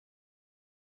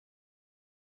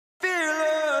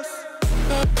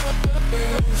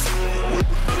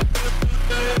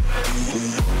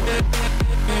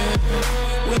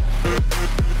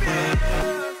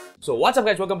So what's up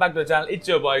guys, welcome back to the channel. It's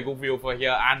your boy GoofyWoofer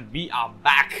here and we are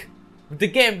back with the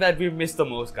game that we missed the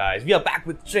most, guys. We are back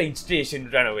with train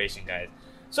station renovation, guys.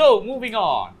 So moving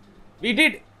on, we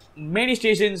did many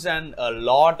stations and a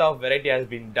lot of variety has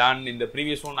been done in the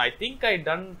previous one. I think I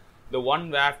done the one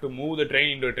where I have to move the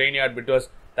train into a train yard because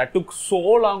that took so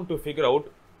long to figure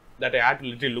out that I had to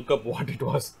literally look up what it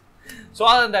was. So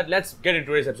other than that, let's get into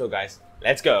today's episode, guys.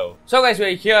 Let's go. So guys,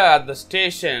 we're here at the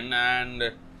station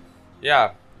and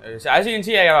yeah, as you can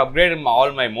see, I have upgraded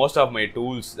most of my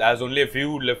tools. There's only a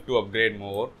few left to upgrade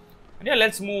more. And yeah,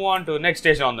 let's move on to the next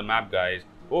station on the map, guys.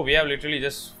 Oh, we have literally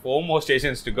just 4 more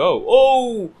stations to go.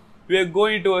 Oh, we are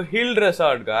going to a hill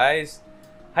resort, guys.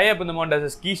 High up in the mountain,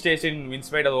 there's a ski station. In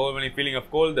spite of the overwhelming feeling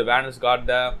of cold, the van has got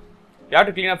there. You have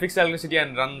to clean up, fix electricity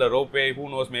and run the ropeway. Who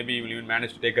knows, maybe you will even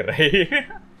manage to take a ride.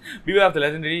 Beware of the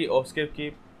legendary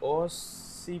Oscape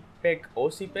Osipek.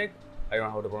 I don't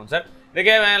know how to pronounce that.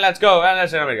 Okay, man, let's go and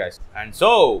let's renovate, guys. And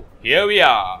so, here we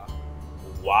are.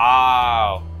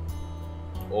 Wow.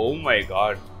 Oh my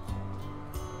god.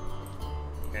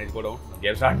 Can I just go down? The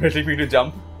game's not letting me to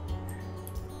jump.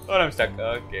 Oh, I'm stuck.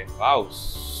 Okay. Wow,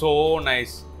 so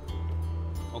nice.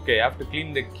 Okay, I have to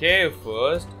clean the cave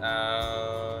first.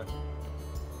 Can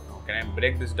I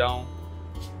break this down?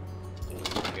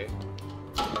 Okay.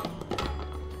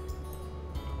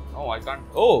 Oh, I can't.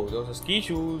 Oh, those are ski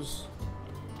shoes.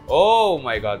 Oh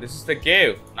my god, this is the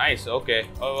cave. Nice, okay.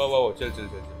 Oh, chill.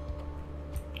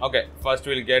 Okay, first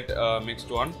we'll get a mixed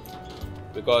one.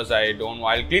 Because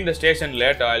I'll clean the station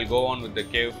later. I'll go on with the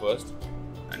cave first.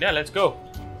 And yeah, let's go.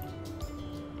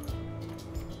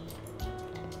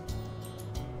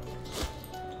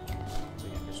 We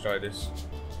can destroy this.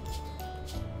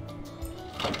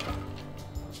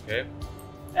 Okay.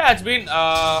 Yeah, it's been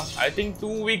I think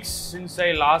 2 weeks since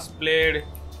I last played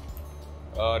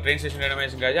train station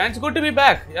renovation, guys, and it's good to be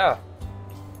back. Yeah,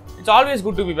 it's always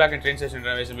good to be back in train station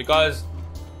renovation because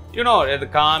you know the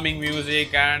calming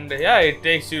music and yeah, it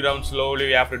takes you down slowly.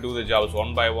 We have to do the jobs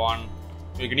one by one.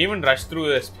 We can even rush through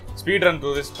this, speed run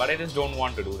through this, but I just don't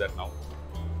want to do that now.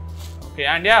 Okay,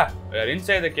 and yeah, we are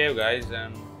inside the cave, guys,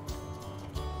 and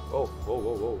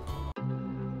whoa.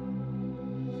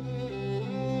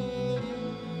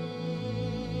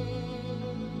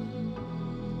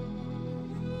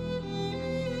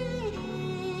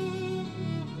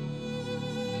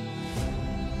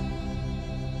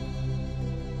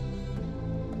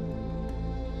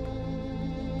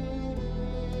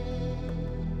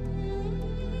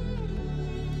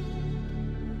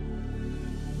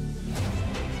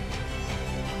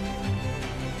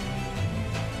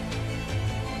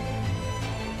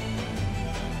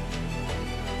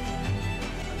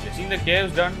 The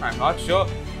cave's done. I'm not sure.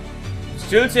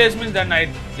 Still says means then I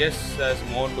guess there's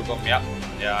more to come. Yeah,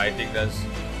 I think there's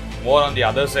more on the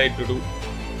other side to do.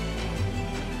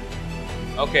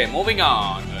 Okay, moving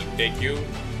on. I'll take you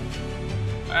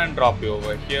and drop you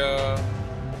over here.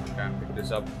 Can pick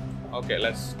this up. Okay,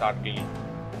 let's start cleaning.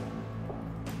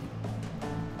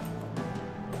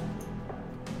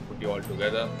 Put you all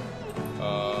together.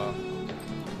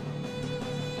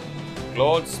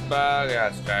 Clothes bag.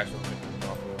 Yeah, trash.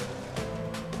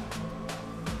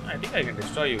 I think I can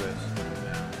destroy you guys.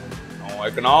 No, I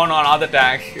can. No, another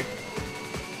tank.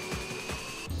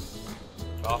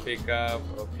 Coffee cup.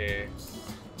 Okay.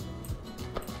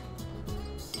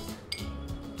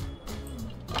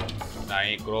 I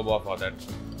need crowbar for that.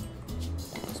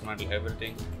 Dismantle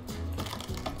everything.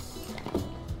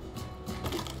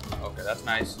 Okay, that's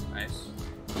nice.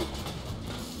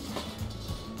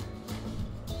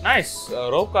 Nice.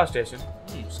 Rope car station.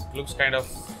 Looks kind of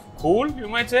cool, you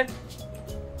might say.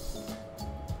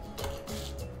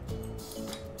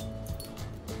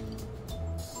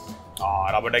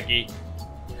 Rubber ducky.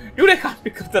 Dude, I can't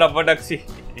pick up the rubber ducky.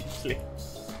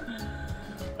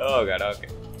 Oh god, okay.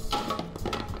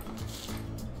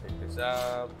 Pick this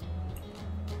up.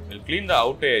 We'll clean the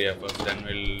outer area first, then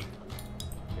we'll.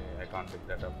 Okay, I can't pick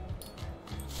that up.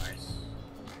 Nice.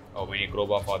 Oh, we need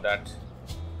crowbar for that.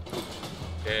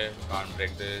 Okay, can't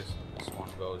break this. This one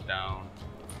goes down.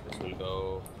 This will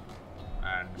go.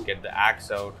 And get the axe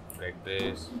out. Break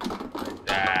this. Break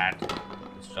that.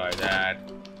 Destroy that.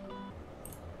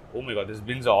 Oh my god, these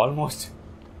bins are almost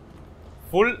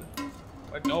full,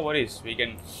 but no worries. We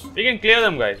can clear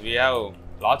them, guys. We have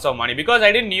lots of money because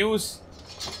I didn't use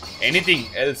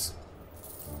anything else.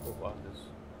 Oh wow,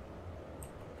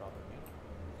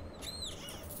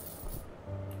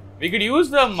 we could use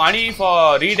the money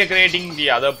for redecorating the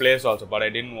other place also, but I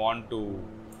didn't want to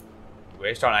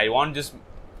waste on. I want just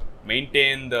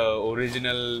maintain the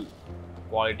original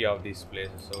quality of these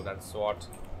places. So that's what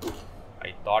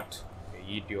I thought. Okay,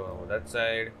 eat you over that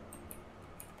side.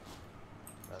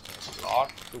 That's a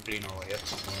lot to clean over here.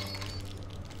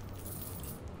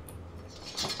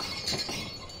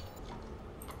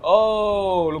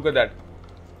 Oh, look at that.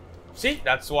 See,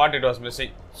 that's what it was missing.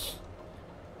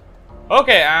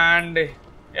 Okay, and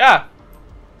yeah,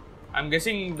 I'm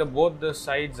guessing both the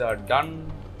sides are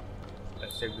done.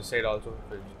 Let's check this side also.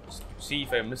 See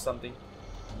if I missed something.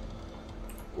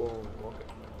 Whoa, okay.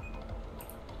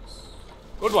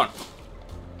 Good one.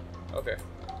 Okay,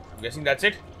 I'm guessing that's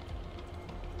it.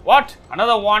 What?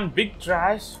 Another one? Big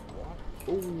trash? What?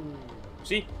 Ooh.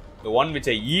 See, the one which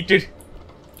I eat it.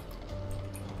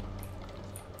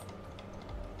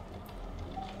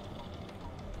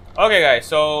 Okay guys,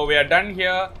 so we are done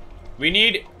here. We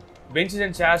need benches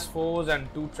and chairs, 4s and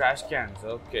 2 trash cans.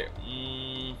 Okay.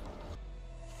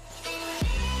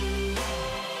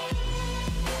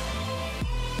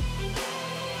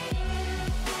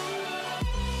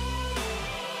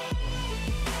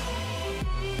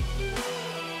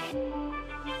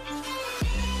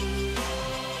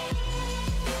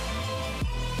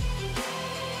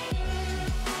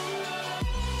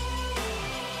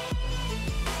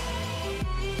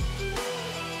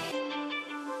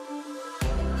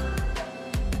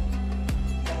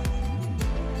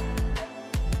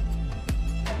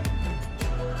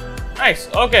 Nice.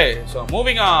 Okay, so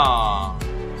moving on.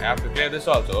 I have to clear this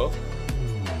also.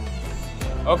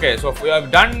 Okay, so we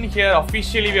have done here.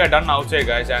 Officially, we are done outside,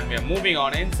 guys, and we are moving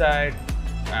on inside.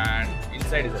 And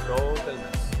inside is a total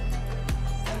mess.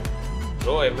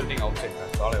 Throw everything outside.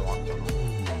 That's all I want to know.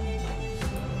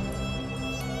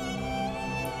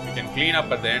 We can clean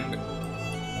up at the end.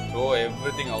 Throw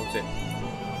everything outside.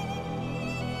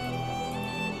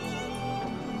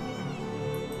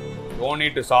 Don't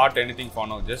need to sort anything for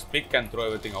now. Just pick and throw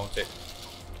everything outside.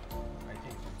 I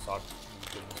think we can sort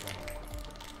this one.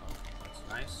 That's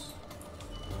nice.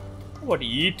 What?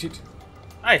 Eat it.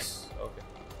 Nice. Okay.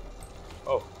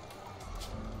 Oh.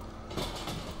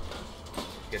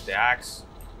 Get the axe.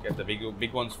 Get the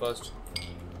big ones first.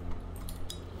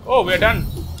 Oh, we're done.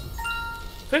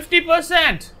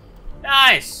 50%.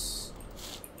 Nice.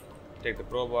 Take the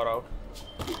crowbar out.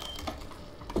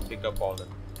 Pick up all the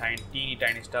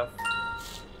teeny stuff.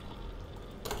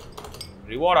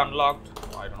 Reward unlocked.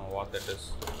 I don't know what that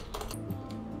is.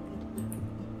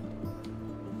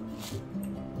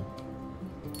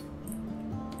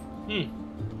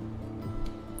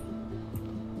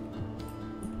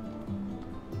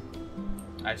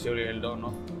 I surely don't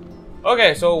know.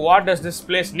 Okay, so what does this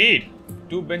place need?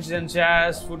 2 benches and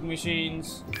chairs, food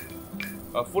machines,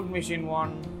 a food machine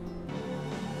 1.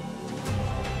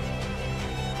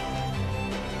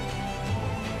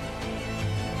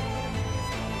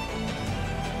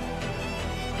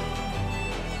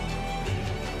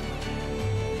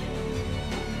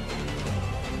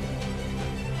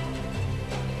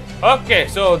 Okay,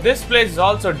 so this place is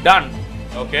also done.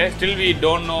 Okay, still we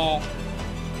don't know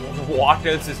what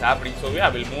else is happening. So yeah,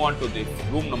 we'll move on to the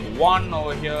room number 1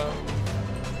 over here.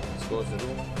 Let's close the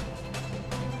room.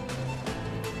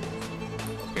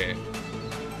 Okay,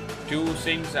 2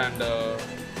 sinks and 2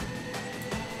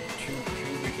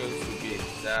 cubicles to be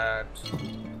exact.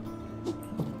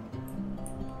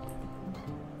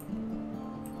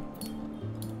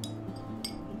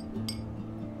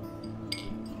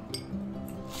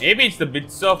 Maybe it's the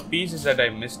bits of pieces that I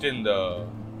missed in the...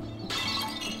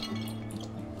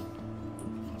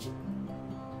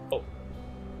 Oh,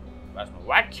 that's my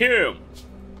vacuum.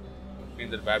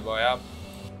 Clean that bad boy up.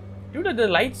 Dude, the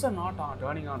lights are not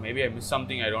turning on. Maybe I missed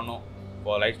something, I don't know,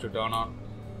 for lights to turn on.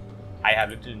 I have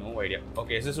literally no idea.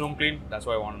 Okay, is this room clean? That's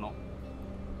what I want to know.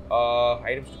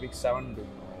 Items to pick 7.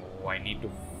 Oh, I need to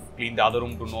clean the other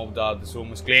room to know if this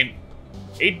room is clean.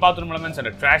 8 bathroom elements and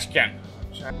a trash can.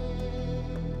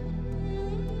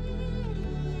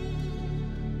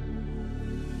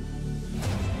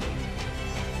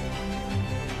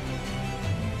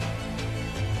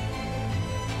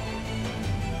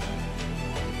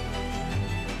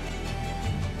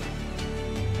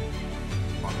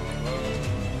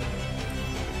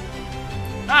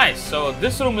 Nice, so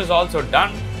this room is also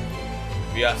done.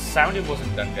 We are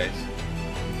 70% done, guys.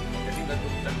 I think that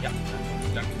room done. Yeah,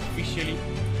 that's done officially.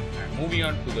 And moving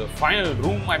on to the final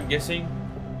room, I'm guessing.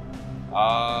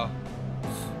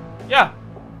 Yeah.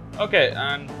 Okay,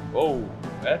 and oh,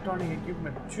 electronic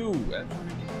equipment 2. Electronic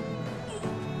equipment.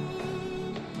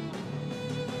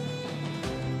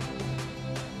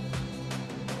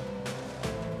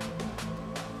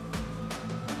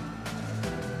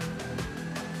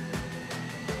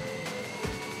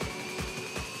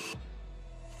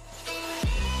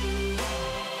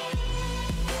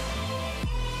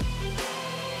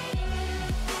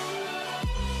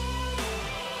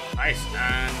 Nice.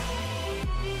 And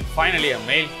finally a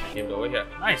mail. I keep it over here.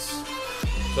 Nice.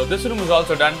 So this room is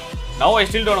also done. Now I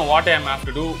still don't know what I have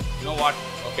to do. You know what?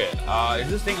 Okay. Is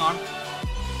this thing on?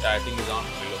 Yeah, I think it's on.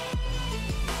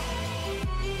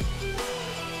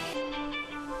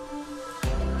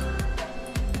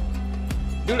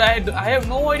 Dude, I have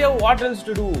no idea what else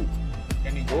to do.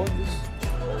 Can you go in this?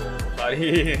 Oh,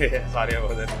 sorry. Sorry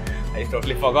about that. I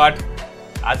totally forgot.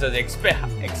 I was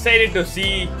excited to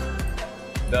see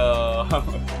the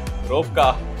rope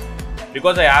car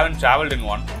because I haven't traveled in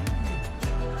one.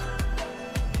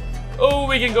 Oh,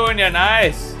 we can go in here.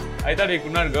 Nice. I thought we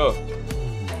could not go.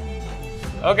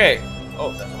 Okay.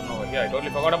 Oh, there's one over here. I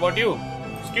totally forgot about you.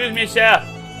 Excuse me, sir.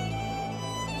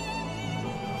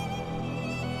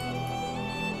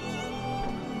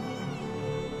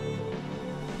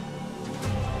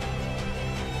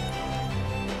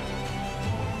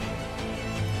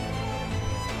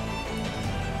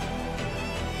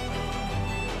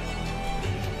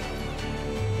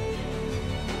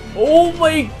 Oh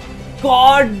my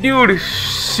god, dude.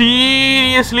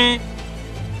 Seriously?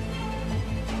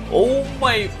 Oh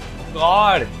my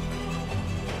god.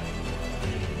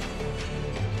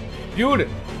 Dude,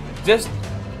 just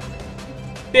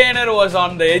Tanner was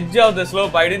on the edge of the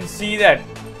slope. I didn't see that.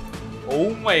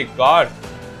 Oh my god.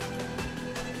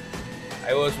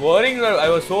 I was worrying. I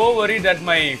was so worried that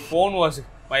my phone was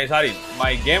my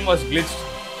game was glitched.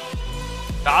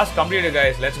 Task completed,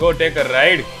 guys. Let's go take a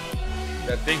ride.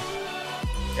 That thing.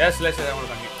 Yes, let's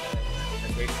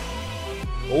wait.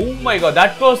 Oh my god,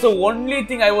 that was the only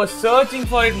thing. I was searching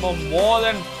for it for more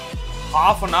than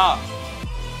half an hour.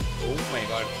 Oh my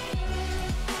god.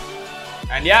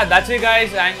 And yeah, that's it,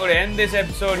 guys. I'm going to end this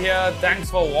episode here. Thanks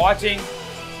for watching.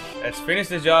 Let's finish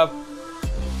the job.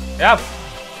 Yep.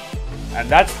 And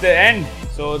that's the end.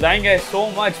 So thank you guys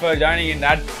so much for joining in.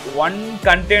 That one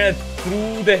container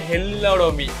threw the hell out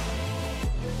of me.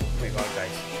 Oh my god,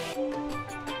 guys.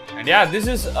 And yeah, this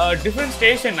is a different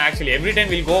station actually. Every time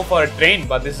we'll go for a train,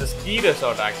 but this is a ski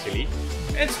resort actually.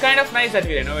 It's kind of nice that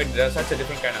we renovate such a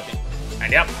different kind of thing.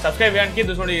 And yeah, subscribe and keep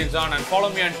this notifications on and follow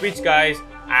me on Twitch, guys.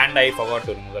 And I forgot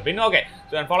to remove the pin. Okay,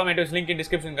 so then follow me to this link in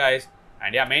description, guys.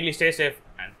 And yeah, mainly stay safe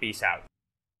and peace out.